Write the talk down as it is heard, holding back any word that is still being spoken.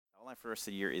outline for the rest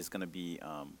of the year is going to be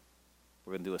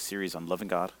we're going to do a series on loving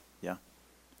God. Yeah.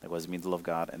 Like what does it mean to love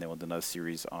God? And then we'll do another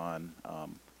series on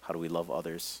how do we love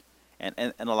others.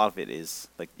 And a lot of it is,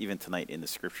 like even tonight in the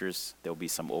scriptures, there will be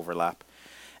some overlap.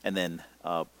 And then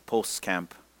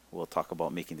post-camp, we'll talk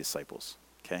about making disciples.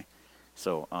 Okay?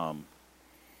 So, 1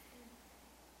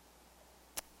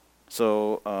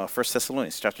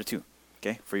 Thessalonians chapter 2.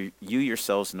 Okay? For you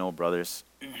yourselves know, brothers,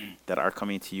 that our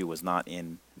coming to you was not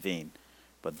in vain.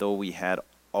 But though we had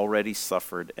already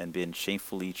suffered and been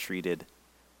shamefully treated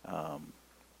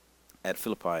at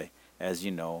Philippi, as you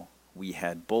know, we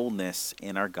had boldness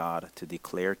in our God to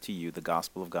declare to you the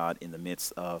gospel of God in the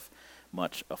midst of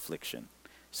much affliction.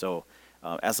 So,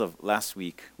 as of last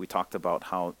week, we talked about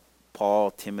how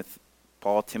Paul,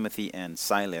 Timothy, and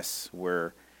Silas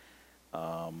were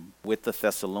with the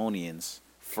Thessalonians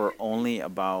for only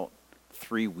about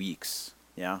 3 weeks.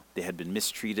 Yeah, they had been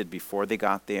mistreated before they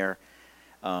got there.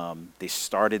 They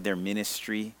started their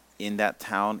ministry in that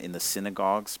town, in the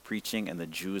synagogues, preaching, and the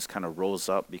Jews kind of rose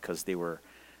up because they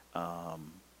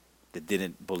they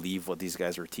didn't believe what these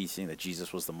guys were teaching, that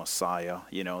Jesus was the Messiah,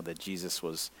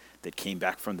 that that came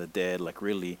back from the dead. Like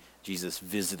really, Jesus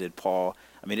visited Paul.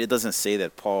 I mean, it doesn't say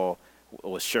that Paul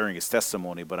was sharing his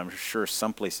testimony, but I'm sure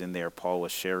someplace in there, Paul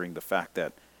was sharing the fact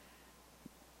that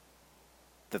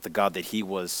the God that he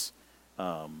was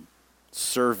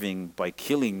serving by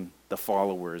killing the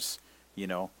followers,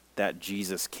 that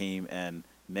Jesus came and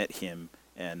met him,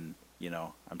 and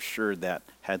I'm sure that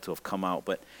had to have come out.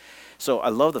 But so I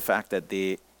love the fact that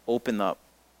they open up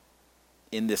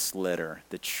in this letter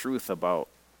the truth about,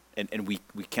 and we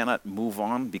cannot move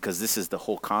on because this is the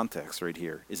whole context right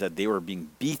here, is that they were being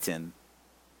beaten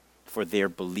for their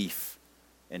belief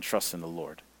and trust in the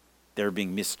Lord. They're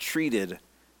being mistreated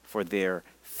for their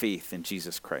faith in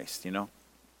Jesus Christ,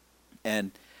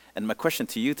 And my question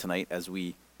to you tonight, as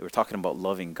we're talking about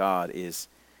loving God, is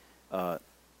none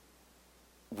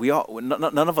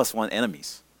of us want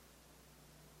enemies,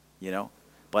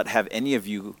 but have any of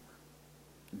you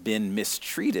been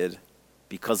mistreated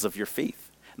because of your faith?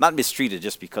 Not mistreated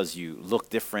just because you look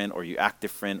different or you act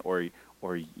different or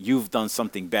you've done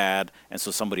something bad and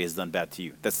so somebody has done bad to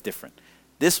you. That's different.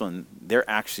 This one, they're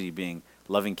actually being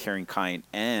loving, caring, kind,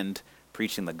 and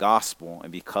preaching the gospel,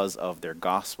 and because of their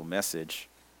gospel message,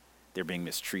 they're being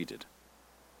mistreated.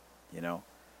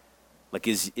 Like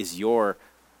is your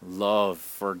love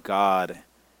for God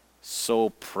so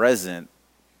present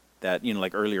that,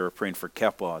 like earlier we were praying for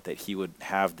Kepa, that he would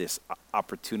have this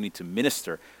opportunity to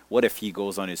minister? What if he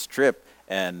goes on his trip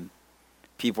and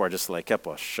people are just like,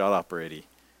 Kepa, shut up already.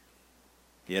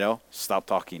 Stop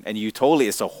talking. And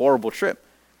it's a horrible trip,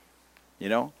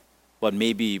 but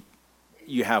maybe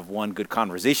you have one good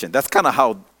conversation. That's kind of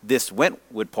how this went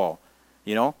with Paul.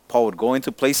 Paul would go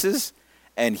into places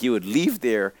and he would leave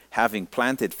there having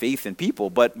planted faith in people,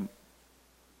 but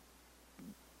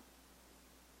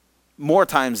more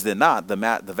times than not, the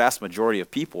vast majority of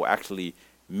people actually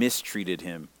mistreated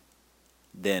him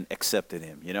than accepted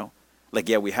him, Like,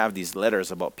 yeah, we have these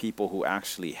letters about people who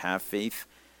actually have faith,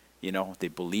 they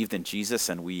believed in Jesus,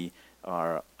 and we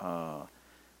are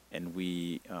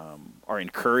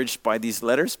encouraged by these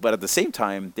letters. But at the same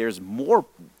time, there's more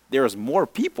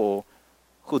people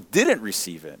who didn't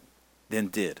receive it than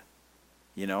did,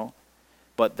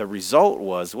 But the result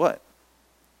was what?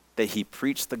 That he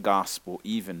preached the gospel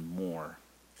even more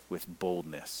with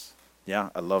boldness. Yeah,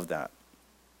 I love that.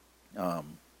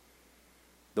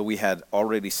 Though we had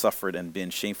already suffered and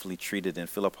been shamefully treated in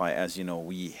Philippi, as you know,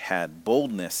 we had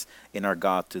boldness in our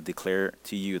God to declare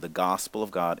to you the gospel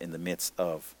of God in the midst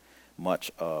of much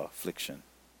affliction.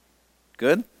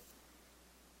 Good?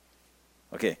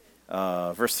 Okay,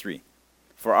 verse 3.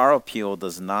 For our appeal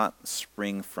does not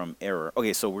spring from error.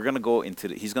 Okay, so we're going to go into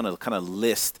he's going to kind of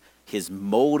list his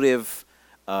motive,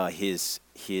 the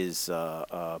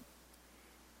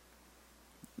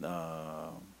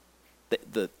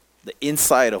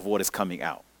inside of what is coming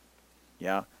out.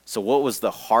 Yeah. So what was the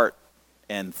heart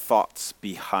and thoughts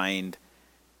behind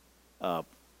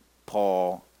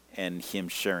Paul and him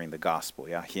sharing the gospel?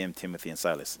 Yeah, him, Timothy, and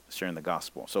Silas sharing the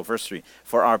gospel. So verse 3: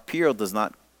 For our appeal does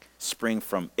not spring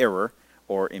from error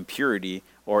or impurity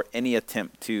or any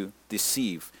attempt to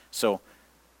deceive. So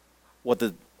what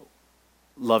did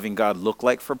loving God look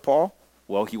like for Paul?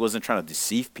 Well, he wasn't trying to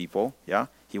deceive people. Yeah,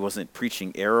 he wasn't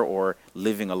preaching error or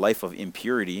living a life of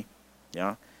impurity.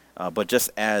 Yeah, but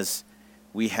just as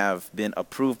we have been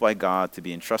approved by God to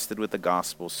be entrusted with the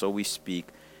gospel, so we speak.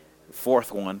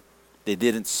 Fourth one, they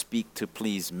didn't speak to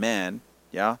please man.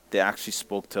 Yeah, they actually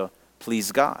spoke to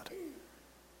please God.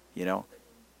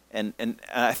 And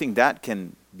I think that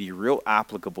can be real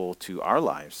applicable to our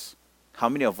lives. how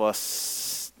many of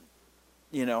us,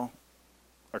 you know,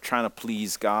 are trying to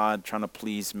please God, trying to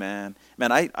please man?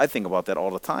 Man, I think about that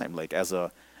all the time. Like as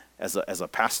a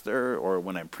pastor, or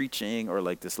when I'm preaching, or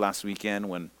like this last weekend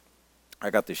when I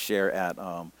got to share at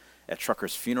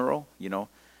Trucker's funeral, you know.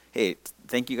 Hey,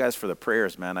 thank you guys for the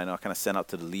prayers, man. I know I kind of sent out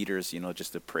to the leaders, you know,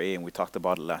 just to pray, and we talked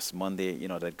about it last Monday, you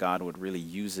know, that God would really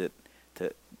use it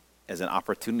to as an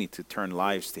opportunity to turn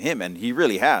lives to him, and he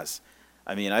really has.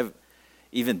 I mean, I've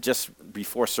even just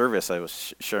before service, I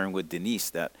was sharing with Denise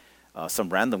that some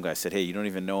random guy said, "Hey, you don't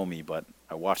even know me, but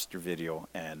I watched your video,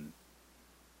 and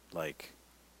like,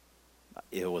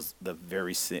 it was the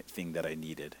very thing that I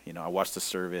needed. You know, I watched the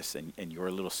service, and your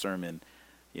little sermon,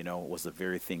 you know, was the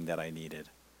very thing that I needed."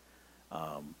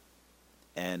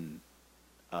 And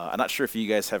I'm not sure if you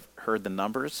guys have heard the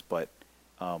numbers, but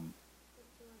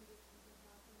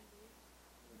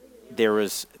there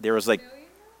was like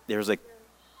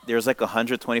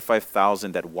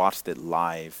 125,000 that watched it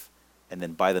live, and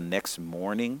then by the next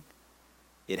morning,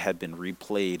 it had been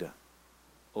replayed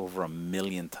over 1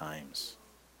 million times.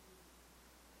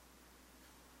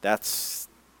 That's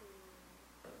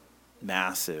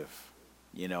massive,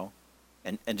 you know,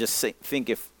 and just think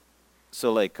if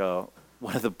so. Like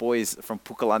one of the boys from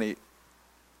Pukalani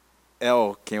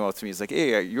L came up to me. He's like,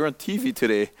 "Hey, you're on TV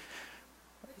today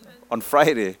on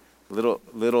Friday." Little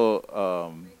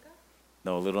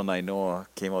Nainoa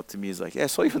came up to me. He's like, "Yeah, I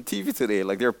saw you on TV today."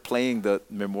 Like they're playing the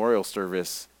memorial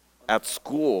service at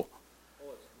school.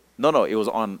 No, it was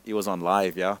on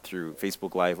live, yeah, through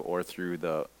Facebook Live or through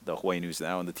the Hawaii News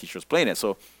Now, and the teacher was playing it.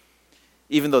 So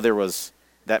even though there was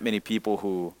that many people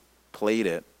who played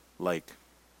it, like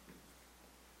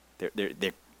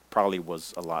there probably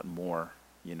was a lot more,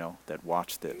 you know, that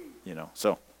watched it, you know.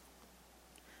 So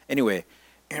anyway,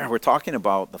 we're talking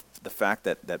about the fact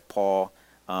that Paul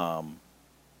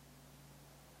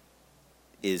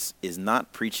is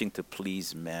not preaching to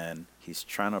please man. He's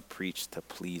trying to preach to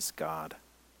please God.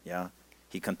 Yeah,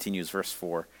 he continues, verse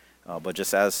 4. But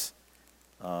just as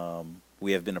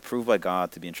we have been approved by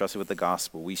God to be entrusted with the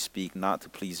gospel, we speak not to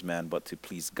please man, but to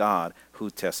please God,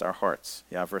 who tests our hearts.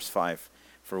 Yeah, verse 5.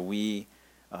 For we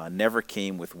never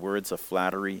came with words of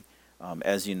flattery,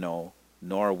 as you know,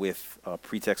 nor with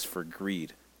pretext for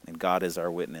greed, and God is our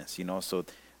witness. You know, so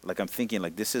like I'm thinking,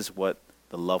 like this is what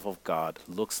the love of God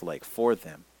looks like for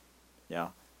them. Yeah,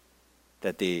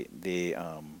 that they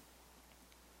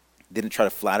didn't try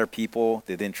to flatter people.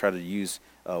 They didn't try to use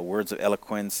words of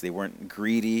eloquence. They weren't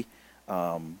greedy,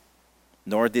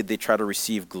 nor did they try to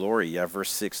receive glory. Yeah,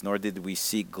 verse 6, nor did we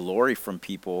seek glory from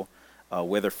people,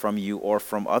 whether from you or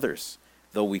from others,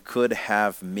 though we could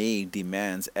have made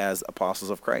demands as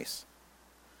apostles of Christ.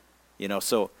 You know,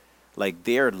 so like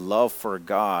their love for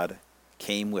God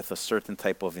came with a certain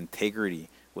type of integrity,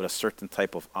 with a certain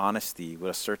type of honesty, with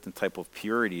a certain type of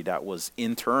purity that was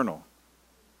internal.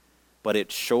 But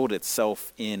it showed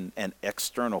itself in an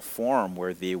external form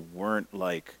where they weren't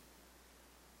like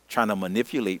trying to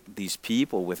manipulate these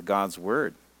people with God's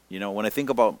word. You know, when I think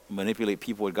about manipulate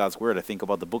people with God's word, I think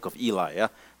about the book of Eli, yeah?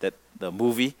 That the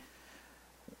movie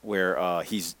where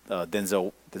he's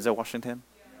Denzel Washington?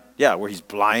 Yeah, where he's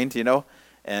blind, you know?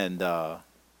 And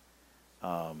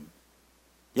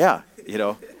yeah, you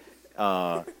know.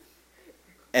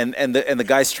 And the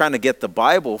guy's trying to get the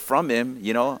Bible from him,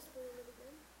 you know.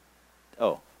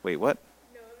 Oh, wait, what?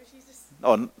 No, she's just...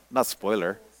 Oh, not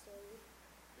spoiler. It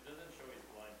doesn't show he's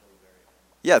blind till the very end.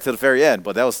 Yeah, till the very end,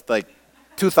 but that was like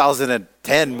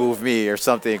 2010 movie or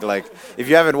something. Like, if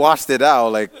you haven't watched it now,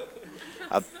 like,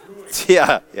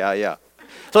 yeah.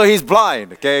 So he's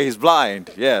blind, okay? He's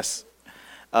blind, yes.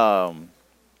 But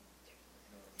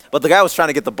the guy was trying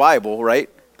to get the Bible, right?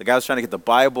 The guy was trying to get the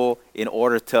Bible in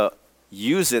order to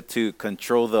use it to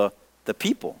control the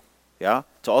people, yeah?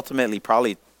 To ultimately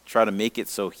probably try to make it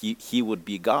so he would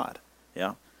be God,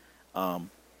 yeah.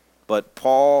 But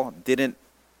Paul didn't.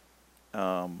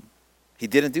 He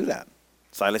didn't do that.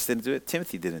 Silas didn't do it.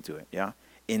 Timothy didn't do it. Yeah.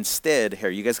 Instead, here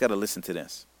you guys got to listen to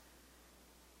this.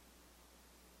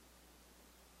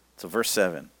 So verse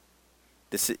 7.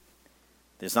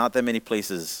 There's not that many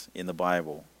places in the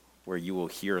Bible where you will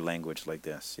hear language like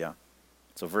this. Yeah.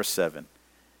 So verse 7.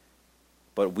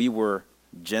 But we were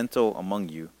gentle among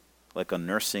you, like a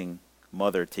nursing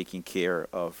mother taking care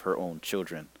of her own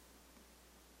children.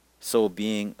 So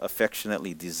being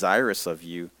affectionately desirous of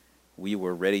you, we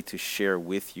were ready to share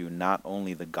with you not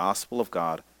only the gospel of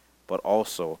God, but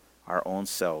also our own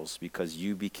selves, because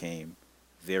you became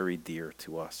very dear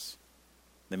to us.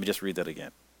 Let me just read that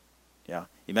again. Yeah.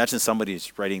 Imagine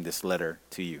somebody's writing this letter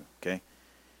to you, okay?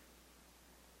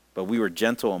 But we were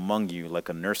gentle among you like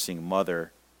a nursing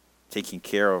mother taking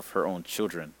care of her own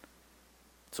children.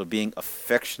 So being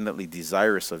affectionately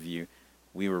desirous of you,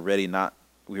 we were ready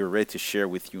to share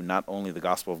with you not only the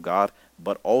gospel of God,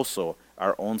 but also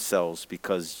our own selves,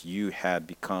 because you had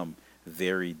become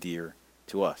very dear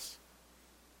to us.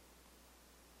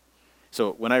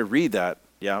 So when I read that,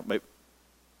 so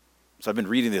I've been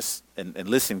reading this and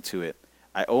listening to it,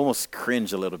 I almost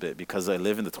cringe a little bit because I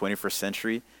live in the 21st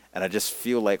century, and I just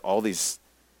feel like I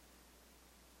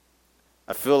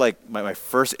feel like my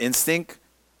first instinct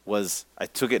was I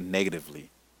took it negatively.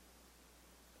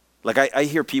 Like I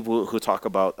hear people who talk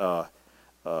about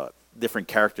different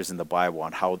characters in the Bible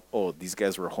on how, these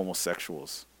guys were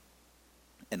homosexuals,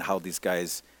 and how these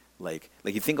guys, like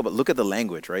you think about, look at the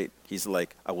language, right? He's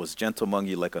like, I was gentle among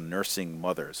you like a nursing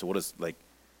mother. So what is like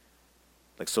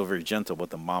so very gentle, but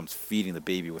the mom's feeding the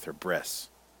baby with her breasts,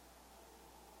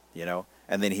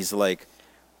 And then he's like,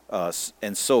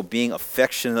 and so being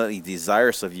affectionately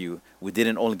desirous of you, we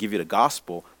didn't only give you the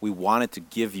gospel, we wanted to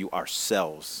give you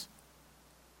ourselves.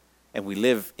 And we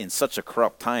live in such a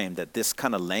corrupt time that this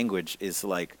kind of language is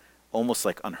like almost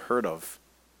like unheard of.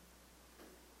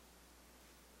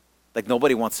 Like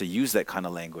nobody wants to use that kind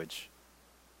of language.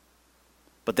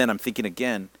 But then I'm thinking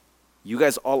again, you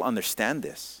guys all understand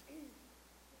this.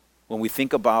 When we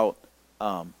think about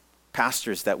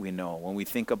pastors that we know, when we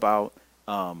think about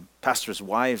pastors'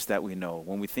 wives that we know,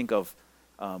 when we think of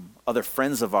other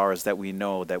friends of ours that we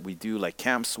know, that we do like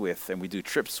camps with and we do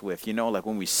trips with, like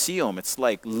when we see them, it's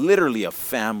like literally a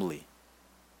family.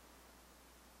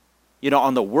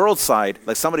 On the world side,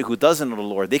 like somebody who doesn't know the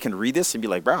Lord, they can read this and be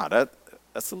like, bro,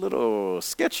 that's a little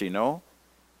sketchy,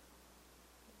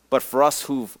 But for us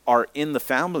who are in the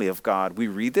family of God, we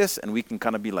read this and we can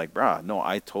kind of be like, bruh, no,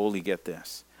 I totally get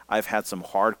this. I've had some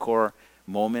hardcore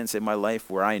moments in my life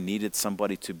where I needed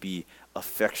somebody to be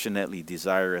affectionately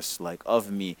desirous, like of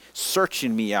me,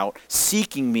 searching me out,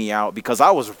 seeking me out, because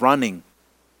I was running,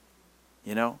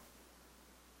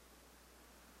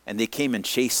 And they came and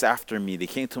chased after me. They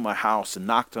came to my house and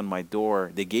knocked on my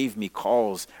door. They gave me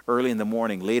calls early in the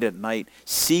morning, late at night,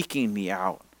 seeking me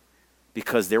out.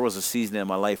 Because there was a season in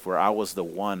my life where I was the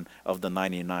one of the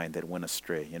 99 that went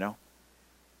astray,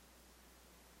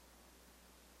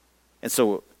 And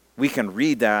so we can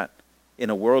read that in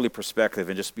a worldly perspective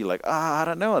and just be like, I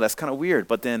don't know, that's kind of weird.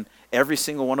 But then every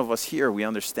single one of us here, we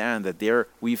understand that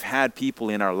we've had people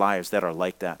in our lives that are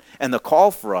like that. And the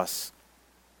call for us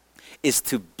is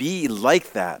to be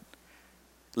like that.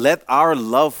 Let our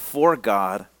love for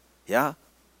God,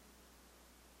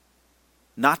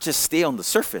 not just stay on the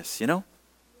surface,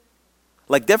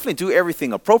 Like definitely do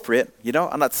everything appropriate,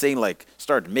 I'm not saying like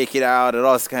start to make it out and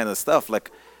all this kind of stuff,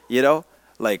 like,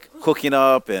 like hooking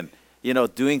up and,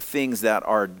 doing things that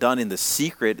are done in the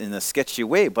secret in a sketchy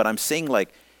way. But I'm saying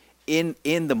like in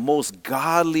the most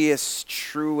godliest,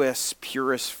 truest,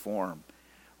 purest form,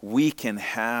 we can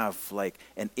have like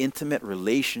an intimate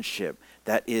relationship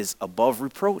that is above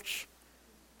reproach,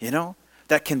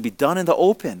 that can be done in the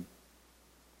open.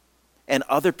 And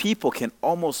other people can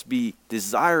almost be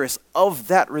desirous of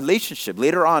that relationship.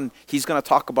 Later on, he's going to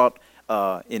talk about,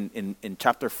 in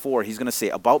chapter 4, he's going to say,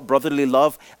 about brotherly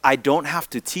love, I don't have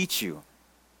to teach you,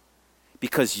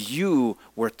 because you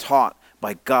were taught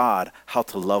by God how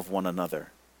to love one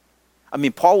another. I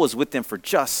mean, Paul was with them for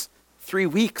just 3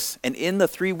 weeks. And in the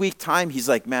 3-week time, he's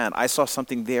like, man, I saw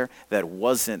something there that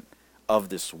wasn't of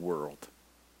this world.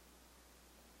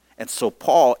 And so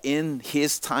Paul, in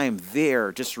his time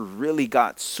there, just really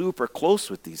got super close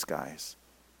with these guys.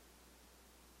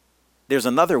 There's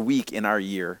another week in our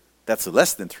year that's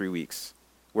less than 3 weeks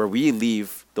where we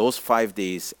leave those 5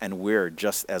 days and we're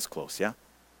just as close,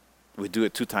 We do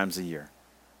it 2 times a year.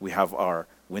 We have our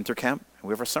winter camp and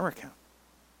we have our summer camp.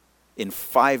 In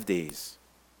 5 days,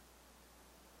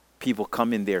 people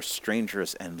come in there,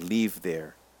 strangers, and leave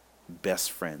there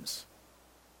best friends.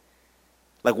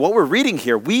 Like what we're reading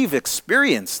here, we've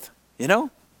experienced,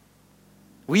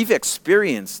 We've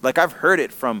experienced, like I've heard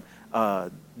it from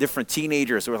different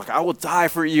teenagers who are like, I will die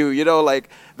for you, like,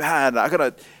 man, I'm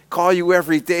going to call you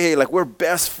every day. Like we're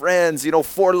best friends,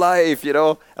 for life,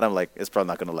 And I'm like, it's probably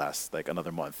not going to last like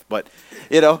another month. But,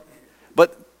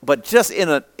 but just in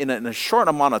a short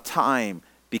amount of time,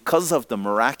 because of the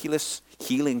miraculous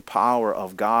healing power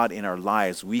of God in our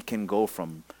lives, we can go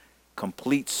from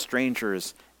complete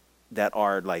strangers that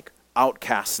are like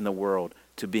outcasts in the world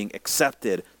to being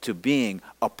accepted, to being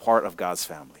a part of God's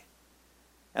family.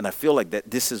 And I feel like that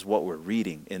this is what we're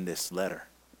reading in this letter,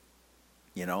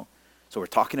 So we're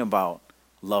talking about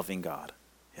loving God,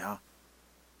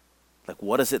 Like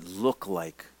what does it look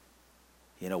like?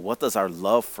 What does our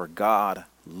love for God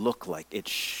look like? It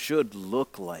should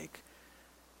look like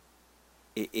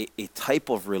a type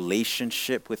of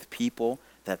relationship with people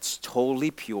that's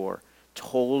totally pure,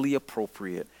 totally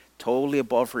appropriate, totally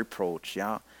above reproach,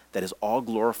 yeah, that is all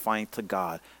glorifying to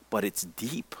God, but it's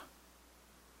deep.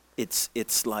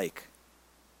 It's like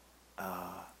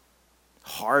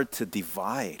hard to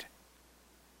divide.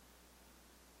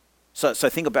 So I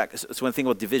think back. So when I think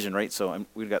about division, right? So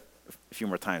we've got a few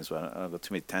more times, but I don't go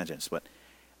too many tangents. But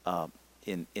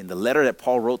in the letter that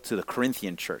Paul wrote to the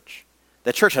Corinthian church,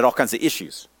 that church had all kinds of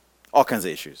issues,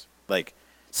 like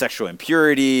sexual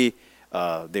impurity.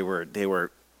 They were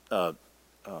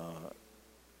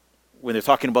when they're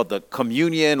talking about the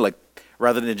communion, like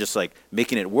rather than just like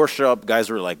making it worship,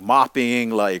 guys were like mopping,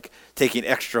 like taking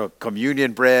extra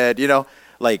communion bread,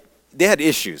 like they had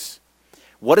issues.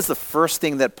 What is the first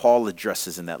thing that Paul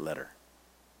addresses in that letter?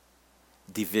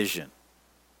 Division.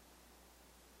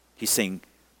 He's saying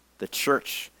the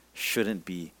church shouldn't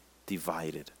be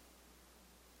divided.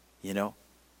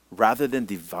 Rather than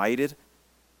divided,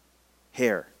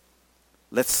 here,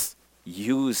 let's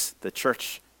use the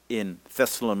church in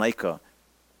Thessalonica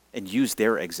and use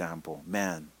their example.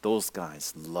 Man, those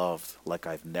guys loved like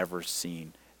I've never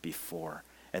seen before.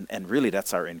 And really,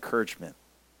 that's our encouragement.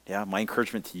 Yeah, my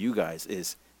encouragement to you guys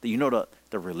is that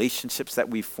the relationships that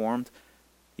we've formed,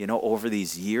 over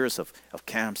these years of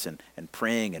camps and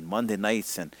praying and Monday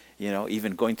nights and,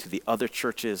 even going to the other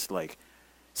churches, like,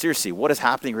 seriously, what is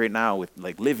happening right now with,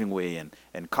 like, Living Way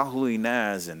and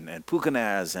Kahulinaz and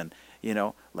Pukanaz and,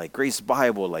 like Grace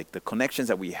Bible, like the connections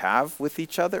that we have with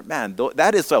each other, man,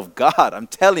 that is of God, I'm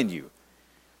telling you.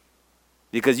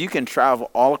 Because you can travel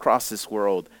all across this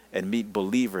world and meet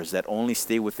believers that only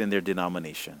stay within their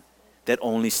denomination, that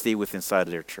only stay within inside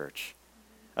of their church.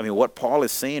 I mean, what Paul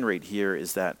is saying right here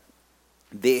is that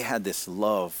they had this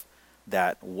love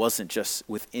that wasn't just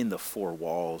within the four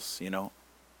walls,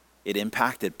 It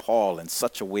impacted Paul in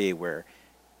such a way where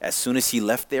as soon as he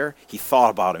left there, he thought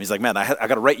about him. He's like, man, I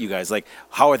got to write you guys. Like,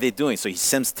 how are they doing? So he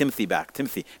sends Timothy back.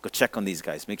 Timothy, go check on these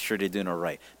guys. Make sure they're doing all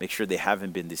right. Make sure they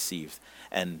haven't been deceived.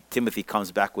 And Timothy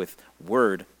comes back with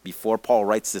word before Paul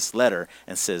writes this letter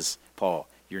and says, Paul,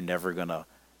 you're never going to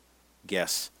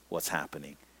guess what's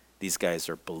happening. These guys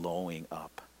are blowing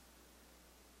up.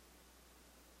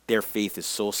 Their faith is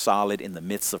so solid in the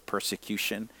midst of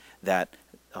persecution that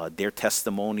their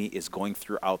testimony is going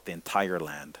throughout the entire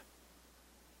land.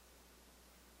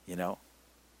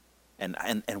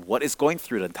 And what is going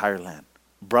through the entire land?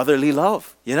 Brotherly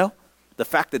love, The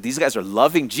fact that these guys are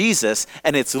loving Jesus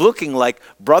and it's looking like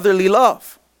brotherly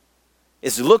love.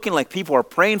 It's looking like people are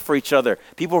praying for each other.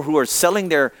 People who are selling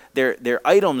their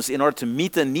items in order to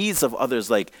meet the needs of others.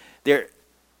 Like their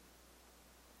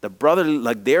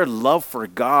love for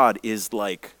God is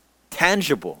like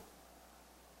tangible,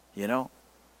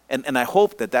 And I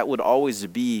hope that would always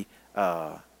be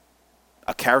a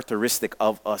characteristic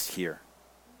of us here.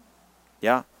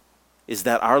 Yeah? Is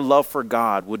that our love for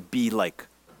God would be like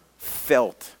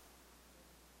felt.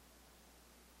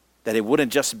 That it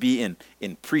wouldn't just be in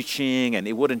preaching and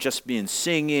it wouldn't just be in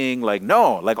singing. Like,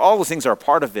 no, like all those things are a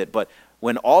part of it. But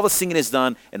when all the singing is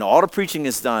done and all the preaching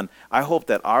is done, I hope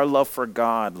that our love for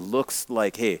God looks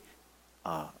like, hey,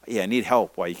 I need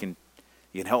help. Why, you can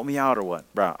help me out or what?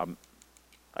 Bro,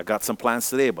 I got some plans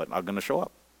today, but I'm going to show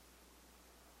up.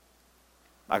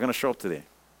 I'm going to show up today,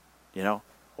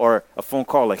 Or a phone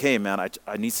call like, hey, man,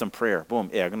 I need some prayer.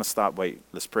 Boom, I'm going to stop. Wait,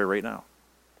 let's pray right now.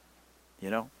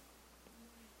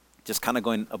 Just kind of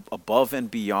going above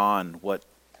and beyond what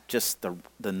just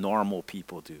the normal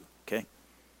people do, okay?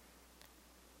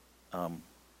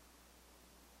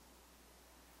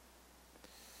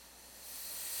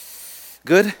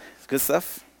 Good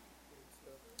stuff?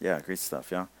 Yeah, great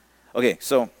stuff, yeah. Okay,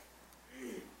 so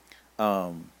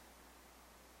I'm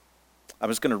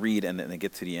just going to read and then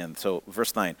get to the end. So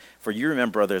verse 9, for you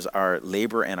remember, brothers, our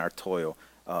labor and our toil.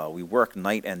 We work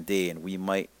night and day, and we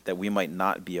might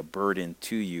not be a burden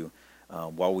to you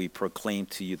while we proclaim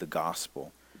to you the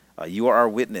gospel. You are our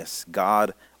witness,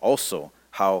 God also,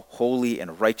 how holy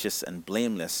and righteous and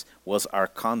blameless was our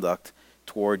conduct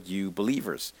toward you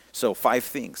believers. So 5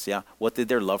 things, yeah. What did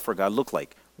their love for God look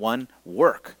like? 1,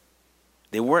 work.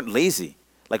 They weren't lazy.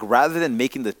 Like, rather than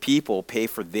making the people pay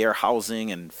for their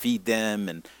housing and feed them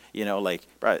and,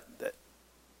 right,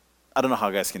 I don't know how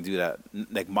guys can do that.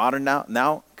 Like, modern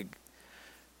now,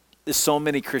 there's so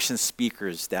many Christian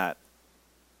speakers that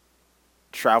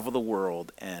travel the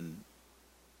world and,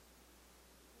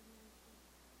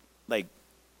 like,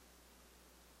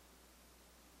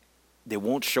 they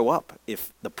won't show up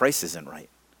if the price isn't right.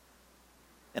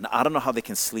 And I don't know how they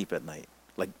can sleep at night.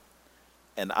 Like,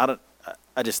 and I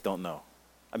just don't know.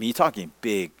 I mean, you're talking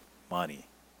big money.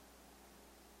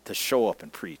 to show up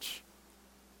and preach.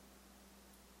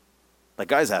 Like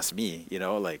guys ask me,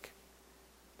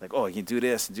 oh, you can do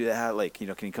this and do that. Like, can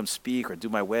you come speak or do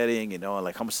my wedding?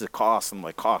 Like, how much does it cost? I'm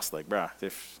like, cost. Like, bruh,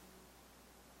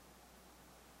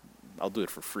 I'll do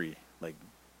it for free. Like,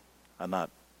 I'm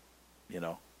not,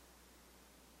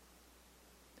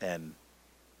 and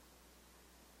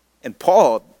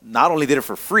Paul not only did it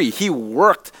for free, he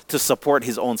worked to support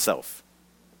his own self.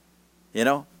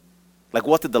 Like,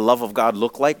 what did the love of God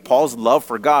look like? Paul's love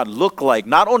for God looked like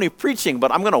not only preaching, but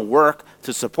I'm going to work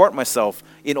to support myself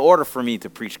in order for me to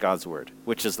preach God's word,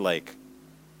 which is like,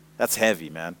 that's heavy,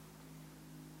 man.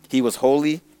 He was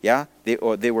holy, yeah. They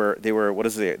were what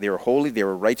is it? They were holy, they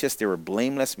were righteous, they were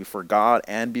blameless before God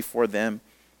and before them.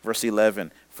 Verse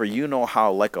 11, for you know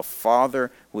how, like a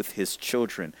father with his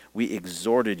children, we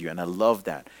exhorted you. And I love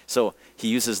that. So he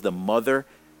uses the mother,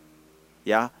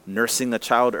 yeah, nursing the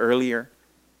child earlier,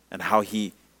 and how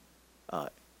he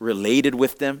related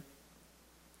with them.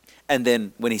 And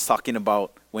then when he's talking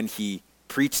about when he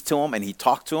preached to him and he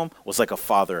talked to him, was like a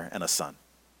father and a son.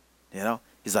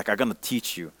 He's like, I'm going to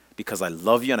teach you because I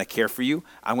love you and I care for you.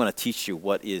 I'm going to teach you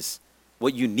what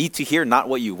you need to hear, not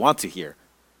what you want to hear.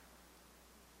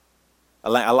 A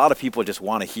lot of people just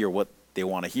want to hear what they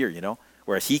want to hear,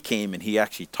 Whereas he came and he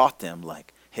actually taught them,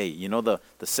 like, hey, we're going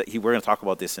to talk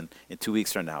about this in 2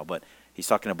 weeks from now, but he's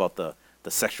talking about the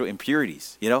sexual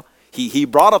impurities, He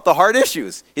brought up the hard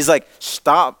issues. He's like,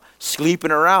 stop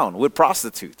sleeping around with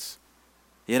prostitutes,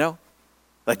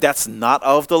 Like, that's not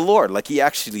of the Lord. Like, he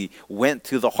actually went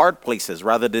to the hard places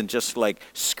rather than just like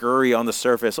scurry on the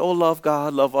surface. Oh, love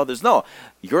God, love others. No,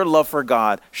 your love for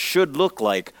God should look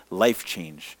like life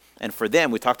change. And for them,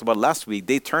 we talked about last week,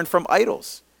 they turned from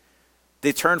idols.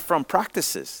 They turned from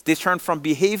practices. They turned from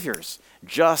behaviors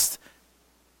just,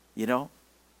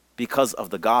 because of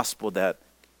the gospel that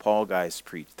Paul guys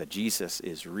preached, that Jesus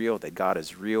is real, that God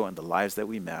is real, and the lives that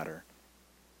we matter,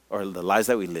 or the lives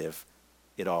that we live,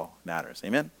 it all matters.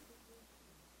 Amen?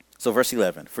 So verse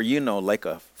 11, for you know, like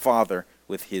a father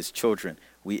with his children,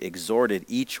 we exhorted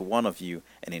each one of you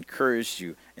and encouraged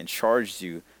you and charged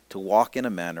you to walk in a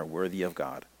manner worthy of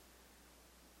God,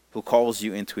 who calls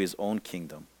you into his own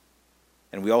kingdom.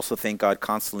 And we also thank God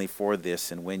constantly for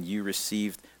this. And when you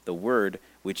received the word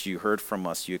which you heard from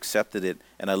us, you accepted it.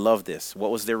 And I love this.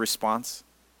 What was their response?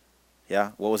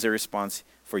 Yeah, what was their response?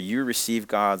 For you received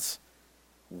God's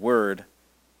word,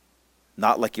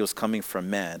 not like it was coming from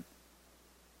man,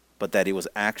 but that it was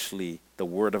actually the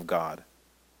word of God.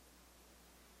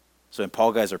 So when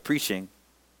Paul guys are preaching,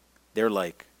 they're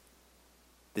like,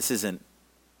 this isn't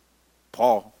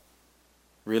Paul.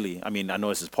 Really, I mean, I know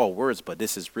this is Paul's words, but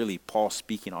this is really Paul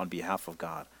speaking on behalf of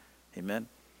God. Amen?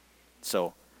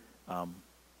 So,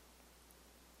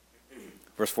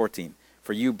 verse 14,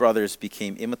 for you, brothers,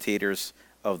 became imitators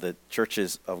of the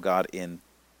churches of God in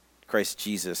Christ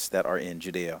Jesus that are in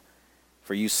Judea.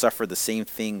 For you suffered the same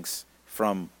things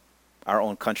from our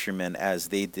own countrymen as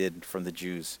they did from the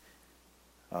Jews,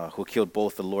 who killed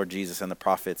both the Lord Jesus and the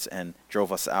prophets and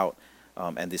drove us out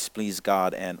and displeased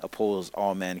God and opposed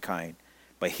all mankind,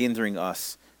 by hindering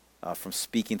us from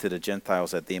speaking to the Gentiles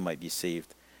that they might be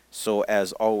saved, so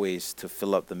as always to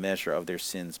fill up the measure of their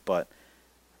sins. But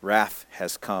wrath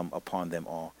has come upon them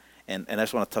all. And I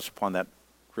just want to touch upon that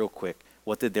real quick.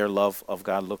 What did their love of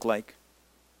God look like?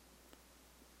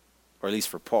 Or at least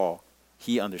for Paul,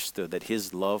 he understood that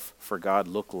his love for God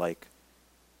looked like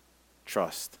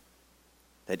trust.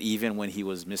 That even when he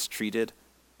was mistreated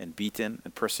and beaten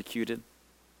and persecuted,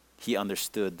 he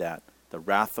understood that the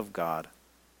wrath of God,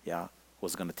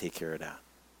 was going to take care of that.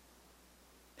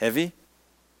 Heavy?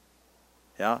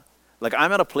 Yeah? Like,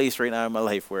 I'm at a place right now in my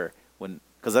life where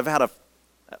because I've had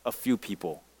a few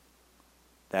people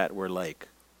that were like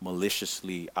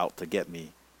maliciously out to get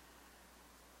me.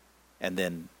 And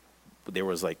then there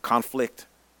was like conflict.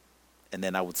 And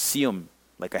then I would see them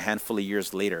like a handful of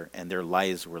years later and their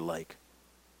lives were like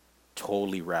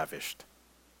totally ravished.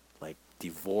 Like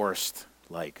divorced,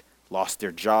 like lost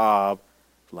their job,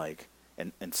 like,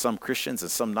 and some Christians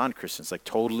and some non-Christians, like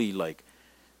totally like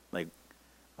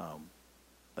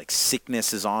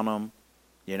sickness is on them,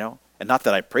 and not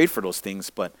that I prayed for those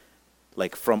things, but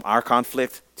like from our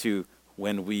conflict to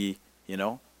when we,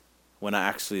 when I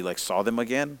actually like saw them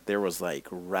again, there was like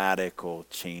radical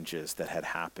changes that had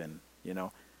happened,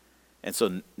 and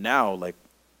so now like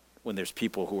when there's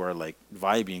people who are like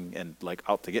vibing and like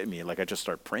out to get me, like I just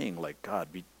start praying like, God,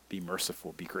 be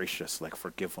merciful, be gracious, like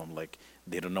forgive them, like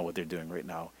they don't know what they're doing right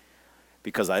now,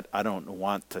 because I don't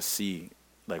want to see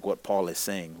like what Paul is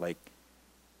saying, like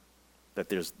that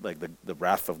there's like the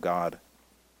wrath of God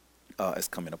is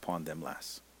coming upon them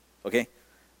last. Okay,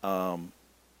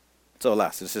 So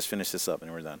last, let's just finish this up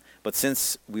and we're done. But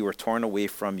since we were torn away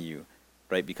from you,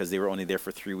 right, because they were only there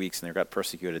for 3 weeks and they got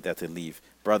persecuted that they leave,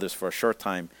 brothers, for a short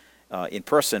time in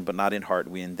person but not in heart,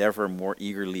 we endeavor more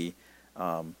eagerly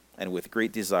and with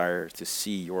great desire to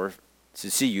see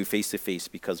you face to face,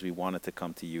 because we wanted to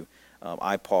come to you.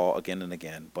 I, Paul, again and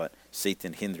again, but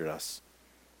Satan hindered us.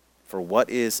 For what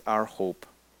is our hope,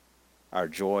 our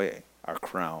joy, our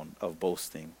crown of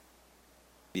boasting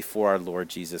before our Lord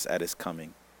Jesus at his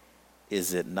coming?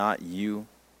 Is it not you?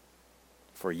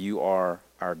 For you are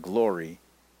our glory,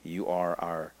 you are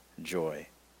our joy.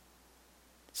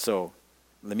 So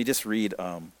let me just read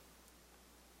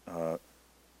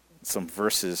some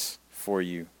verses for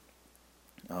you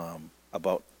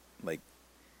about like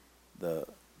the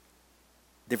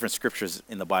different scriptures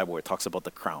in the Bible where it talks about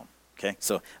the crown. Okay,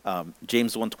 so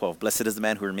James 1:12, blessed is the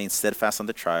man who remains steadfast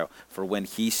under trial, for when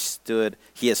he has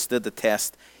stood the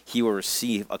test, he will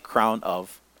receive a crown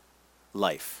of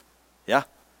life. Yeah?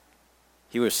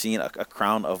 He will receive a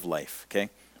crown of life. Okay?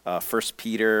 1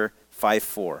 Peter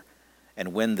 5:4,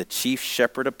 and when the chief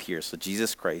shepherd appears, so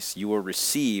Jesus Christ, you will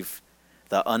receive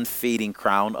the unfading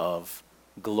crown of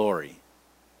glory.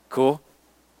 Cool?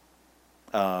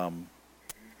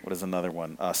 What is another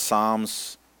one?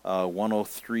 Psalms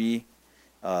 103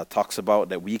 talks about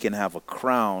that we can have a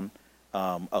crown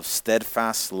of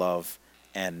steadfast love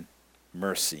and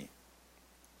mercy.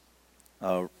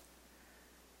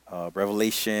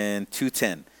 Revelation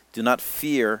 2:10, do not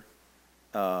fear,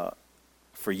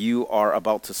 for you are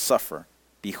about to suffer.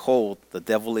 Behold, the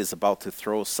devil is about to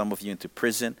throw some of you into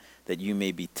prison, that you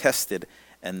may be tested,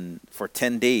 and for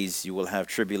 10 days you will have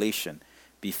tribulation.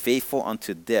 Be faithful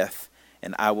unto death,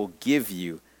 and I will give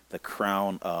you the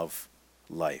crown of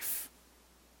life.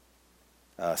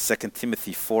 2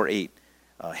 Timothy 4:8,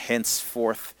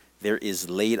 henceforth there is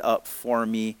laid up for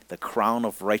me the crown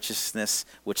of righteousness,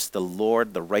 which the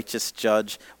Lord, the righteous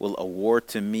judge, will award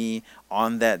to me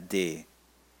on that day.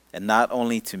 And not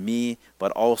only to me,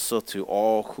 but also to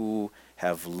all who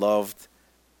have loved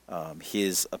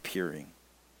his appearing.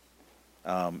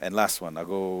 And last one, I'll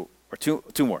go, or two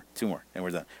more, and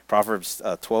we're done. Proverbs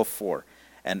 12:4.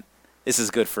 And this is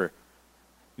good for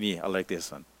me. I like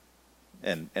this one.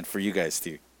 And for you guys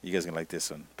too. You guys can like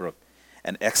this one. Brooke.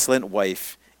 An excellent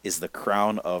wife is the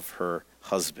crown of her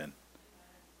husband,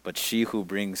 but she who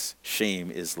brings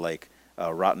shame is like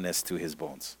rottenness to his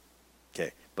bones.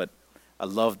 Okay, but I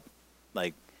love,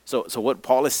 like, so what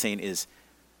Paul is saying is,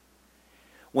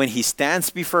 when he stands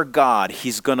before God,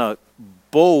 he's gonna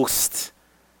boast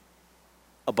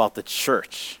about the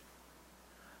church,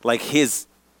 like his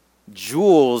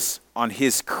jewels on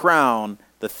his crown,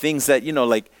 the things that,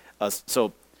 like,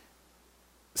 so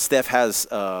Steph has,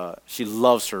 she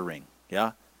loves her ring,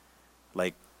 yeah,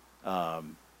 like,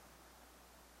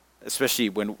 especially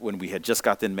when we had just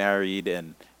gotten married,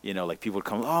 and like people would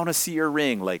come, oh, I want to see your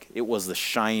ring, like it was the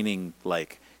shining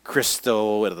like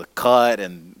crystal with the cut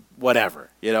and whatever,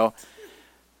 yeah,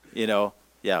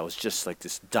 it was just like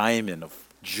this diamond of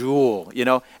jewel,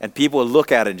 and people would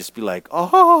look at it and just be like,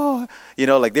 oh,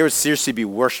 like they would seriously be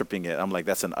worshiping it. I'm like,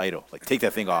 that's an idol, like take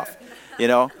that thing off,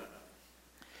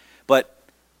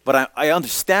 But I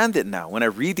understand it now. When I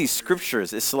read these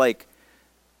scriptures, it's like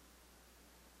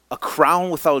a crown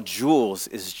without jewels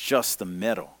is just a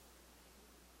metal.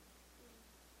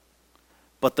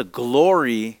 But the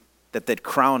glory that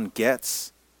crown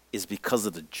gets is because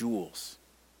of the jewels.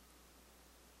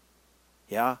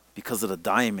 Yeah, because of the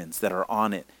diamonds that are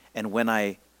on it. And when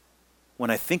I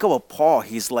think about Paul,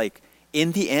 he's like,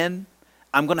 in the end,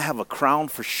 I'm going to have a crown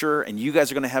for sure, and you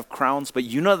guys are going to have crowns, but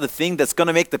the thing that's going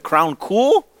to make the crown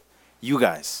cool? You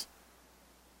guys.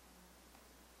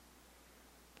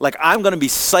 Like, I'm going to be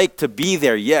psyched to be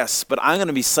there, yes, but I'm going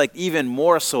to be psyched even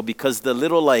more so because the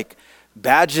little, like,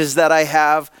 badges that I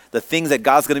have, the things that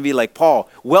God's going to be like, Paul,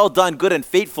 well done, good and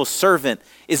faithful servant,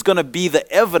 is going to be the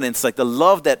evidence, like the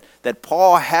love that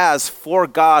Paul has for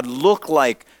God look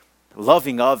like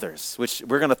loving others, which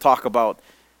we're going to talk about,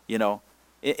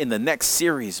 in the next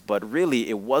series. But really,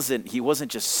 he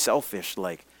wasn't just selfish,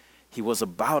 like he was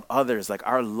about others. Like,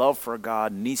 our love for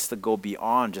God needs to go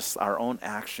beyond just our own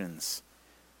actions,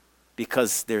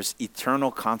 because there's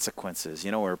eternal consequences.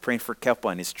 We're praying for Kepa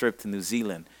on his trip to New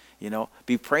Zealand.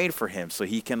 Be praying for him so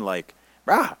he can, like,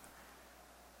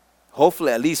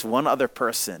 hopefully at least one other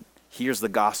person hears the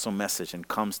gospel message and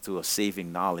comes to a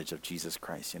saving knowledge of Jesus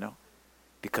Christ,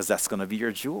 because that's going to be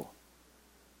your jewel,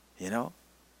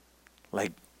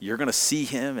 like, you're going to see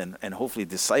him and hopefully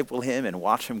disciple him and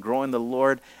watch him grow in the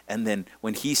Lord. And then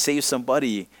when he saves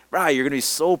somebody, you're going to be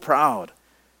so proud.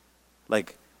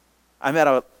 Like, I'm at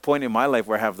a point in my life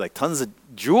where I have like tons of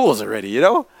jewels already, you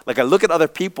know? Like I look at other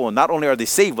people and not only are they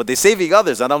saved, but they're saving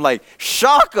others. And I'm like,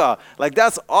 shaka, like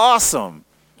that's awesome.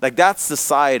 Like that's the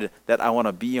side that I want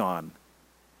to be on.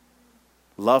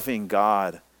 Loving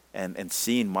God and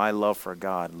seeing my love for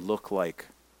God look like,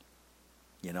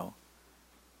 you know,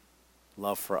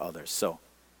 love for others. So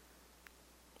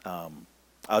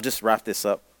I'll just wrap this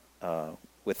up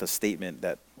with a statement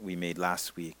that we made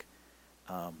last week.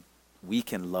 We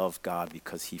can love God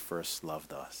because he first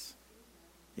loved us,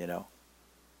 you know?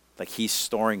 Like he's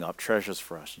storing up treasures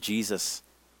for us. Jesus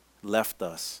left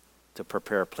us to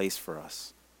prepare a place for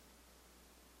us.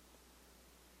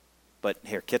 But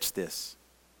here, catch this.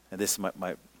 And this is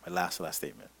my last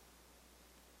statement.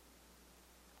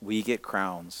 We get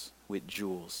crowns with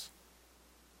jewels.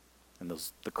 And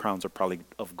the crowns are probably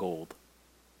of gold.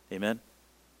 Amen?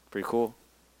 Pretty cool?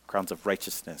 Crowns of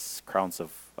righteousness, crowns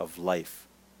of life.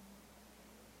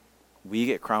 We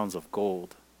get crowns of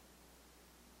gold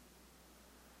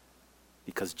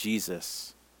because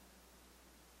Jesus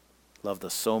loved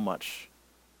us so much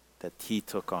that he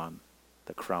took on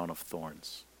the crown of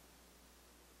thorns.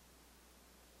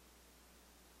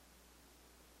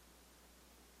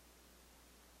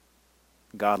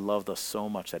 God loved us so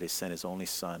much that he sent his only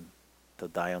son to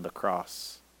die on the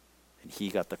cross, and he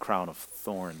got the crown of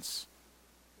thorns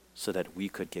so that we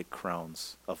could get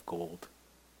crowns of gold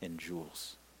and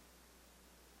jewels.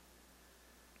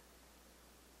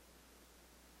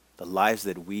 The lives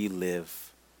that we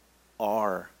live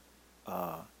are,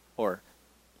 or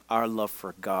our love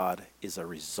for God is a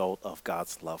result of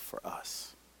God's love for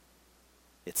us.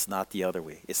 It's not the other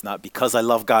way. It's not because I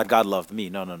love God, God loved me.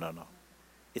 No.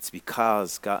 It's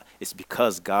because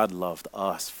God loved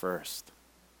us first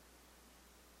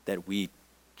that we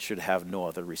should have no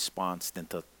other response than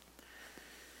to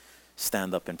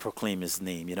stand up and proclaim his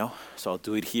name, you know? So I'll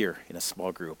do it here in a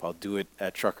small group. I'll do it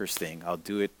at Truckers Thing. I'll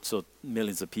do it so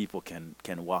millions of people can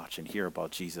watch and hear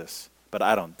about Jesus. But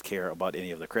I don't care about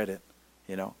any of the credit,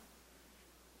 you know?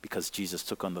 Because Jesus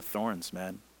took on the thorns,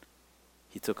 man.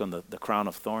 He took on the crown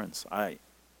of thorns. I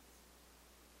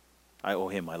owe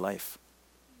him my life.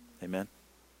 Amen.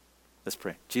 Let's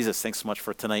pray. Jesus, thanks so much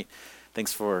for tonight.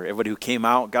 Thanks for everybody who came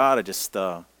out. God,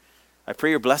 I pray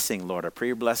your blessing, Lord. I pray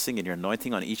your blessing and your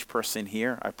anointing on each person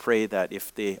here. I pray that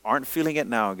if they aren't feeling it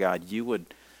now, God, you would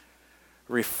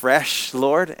refresh,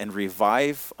 Lord, and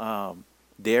revive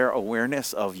their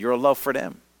awareness of your love for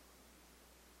them.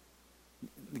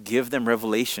 Give them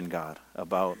revelation, God,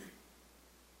 about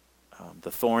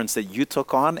the thorns that you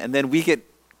took on, and then we get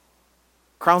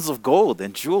crowns of gold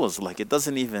and jewels. Like, it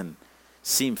doesn't even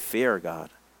seem fair,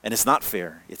 God. And it's not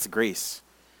fair. It's grace.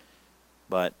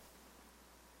 But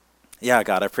yeah,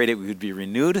 God, I pray that we would be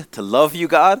renewed to love you,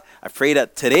 God. I pray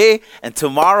that today and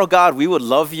tomorrow, God, we would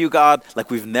love you, God, like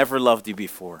we've never loved you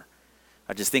before.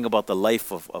 I just think about the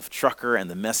life of Trucker and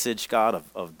the message, God,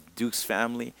 of Duke's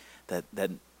family, that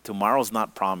tomorrow's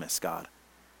not promised, God.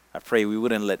 I pray we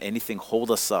wouldn't let anything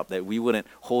hold us up, that we wouldn't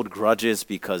hold grudges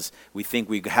because we think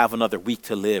we have another week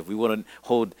to live. We wouldn't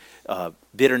hold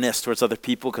bitterness towards other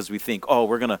people because we think, oh,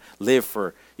 we're going to live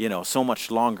for, so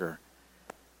much longer.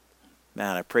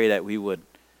 Man, I pray that we would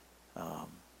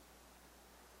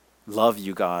love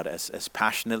you, God, as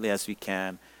passionately as we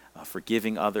can,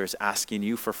 forgiving others, asking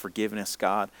you for forgiveness,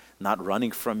 God, not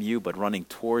running from you, but running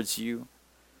towards you.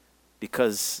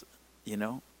 Because,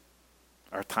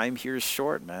 our time here is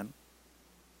short, man.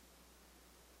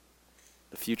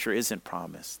 The future isn't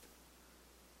promised.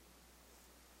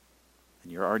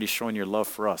 And you're already showing your love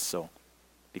for us. So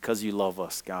because you love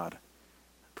us, God,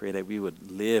 I pray that we would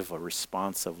live a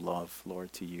response of love,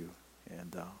 Lord, to you.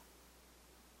 And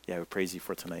we praise you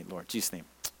for tonight, Lord. In Jesus' name,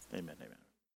 amen.